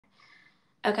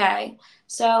Okay,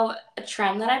 so a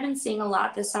trend that I've been seeing a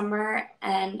lot this summer,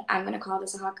 and I'm gonna call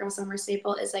this a hot girl summer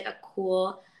staple, is like a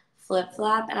cool flip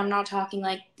flop. And I'm not talking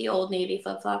like the old navy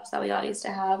flip flops that we all used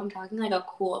to have. I'm talking like a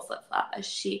cool flip flop, a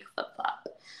chic flip flop.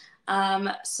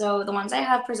 So the ones I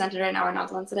have presented right now are not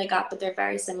the ones that I got, but they're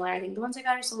very similar. I think the ones I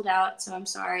got are sold out, so I'm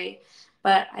sorry.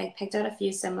 But I picked out a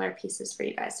few similar pieces for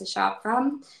you guys to shop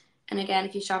from. And again,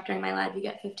 if you shop during my live, you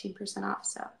get 15% off,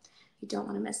 so you don't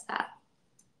want to miss that.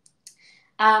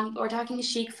 We're talking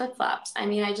chic flip flops. I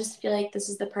mean, I just feel like this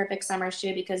is the perfect summer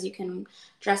shoe because you can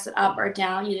dress it up or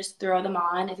down. You just throw them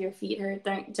on. If your feet hurt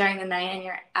during the night and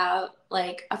you're out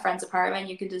like a friend's apartment,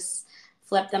 you can just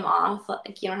flip them off.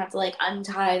 Like you don't have to like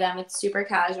untie them. It's super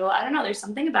casual. I don't know. There's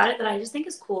something about it that I just think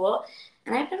is cool,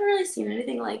 and I've never really seen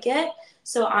anything like it.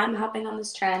 So I'm hopping on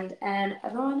this trend, and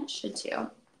everyone should too.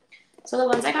 So the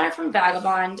ones I got are from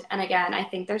Vagabond, and again, I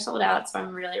think they're sold out, so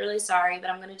I'm really, really sorry,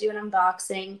 but I'm going to do an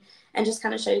unboxing and just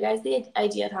kind of show you guys the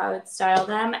idea of how I would style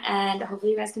them, and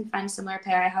hopefully you guys can find a similar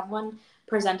pair. I have one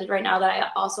presented right now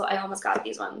that I almost got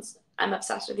these ones. I'm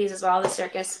obsessed with these as well. The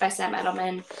Circus by Sam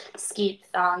Edelman Skeet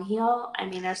Thong heel. I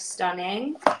mean, they're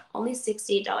stunning. Only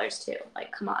 $68 too.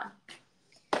 Like, come on.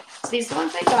 So these are the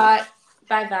ones I got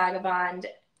by Vagabond.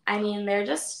 I mean, they're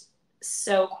just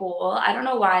so cool. I don't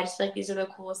know why. I just feel like these are the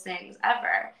coolest things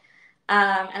ever.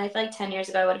 And I feel like 10 years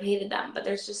ago I would have hated them, but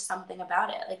there's just something about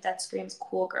it. Like that screams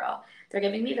cool girl. They're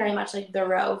giving me very much like the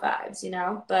row vibes, you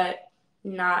know, but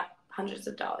not hundreds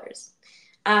of dollars.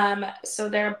 So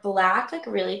they're black, like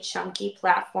really chunky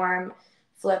platform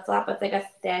flip flop with like a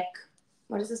thick,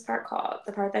 what is this part called?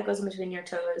 The part that goes in between your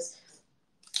toes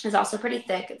is also pretty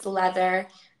thick. It's leather.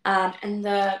 And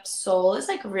the sole is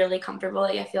like really comfortable.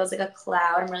 Like it feels like a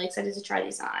cloud. I'm really excited to try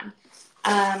these on.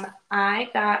 I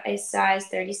got a size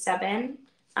 37,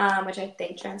 which I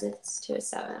think translates to a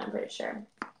 7, I'm pretty sure.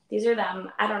 These are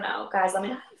them. I don't know. Guys, let me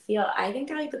know how you feel. I think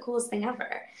they're like the coolest thing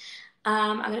ever.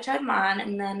 I'm going to try them on,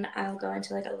 and then I'll go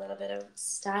into like a little bit of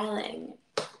styling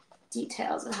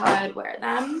details of how I would wear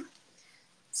them.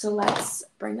 So let's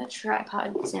bring the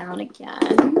tripod down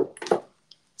again.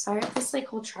 Sorry if this like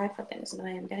whole tripod thing is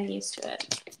annoying. I'm getting used to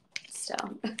it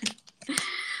still.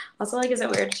 Also, like, is it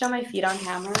weird to show my feet on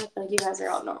camera? I feel like you guys are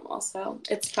all normal, so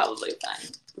it's probably fine.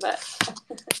 But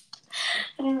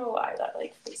I don't know why that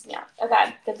like freaks me out.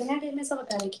 Okay, good thing I gave myself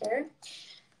a pedicure.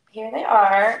 Here they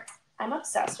are. I'm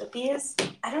obsessed with these.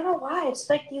 I don't know why. It's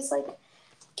like these like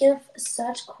give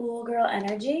such cool girl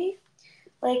energy.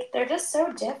 Like they're just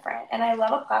so different, and I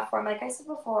love a platform. Like I said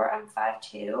before, I'm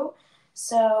 5'2",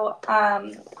 so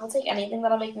I'll take anything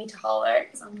that'll make me taller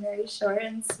because I'm very short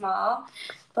and small.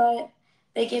 But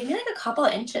they give me like a couple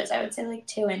of inches. I would say like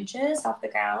 2 inches off the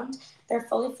ground. They're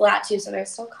fully flat too, so they're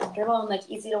so comfortable and like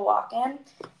easy to walk in.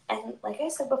 And like I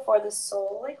said before, the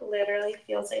sole like literally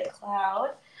feels like a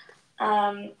cloud.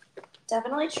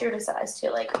 Definitely true to size too.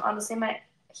 Like honestly, my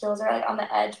heels are like on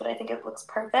the edge, but I think it looks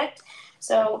perfect.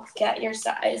 So get your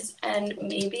size, and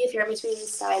maybe if you're between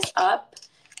size up,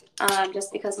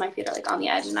 just because my feet are like on the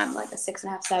edge and I'm like a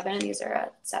 6.5, 7, and these are a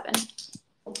 7.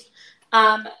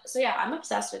 So yeah, I'm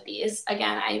obsessed with these.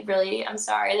 Again, I'm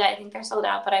sorry that I think they're sold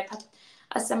out, but I put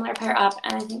a similar pair up,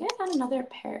 and I think I got another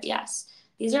pair. Yes,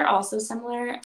 these are also similar.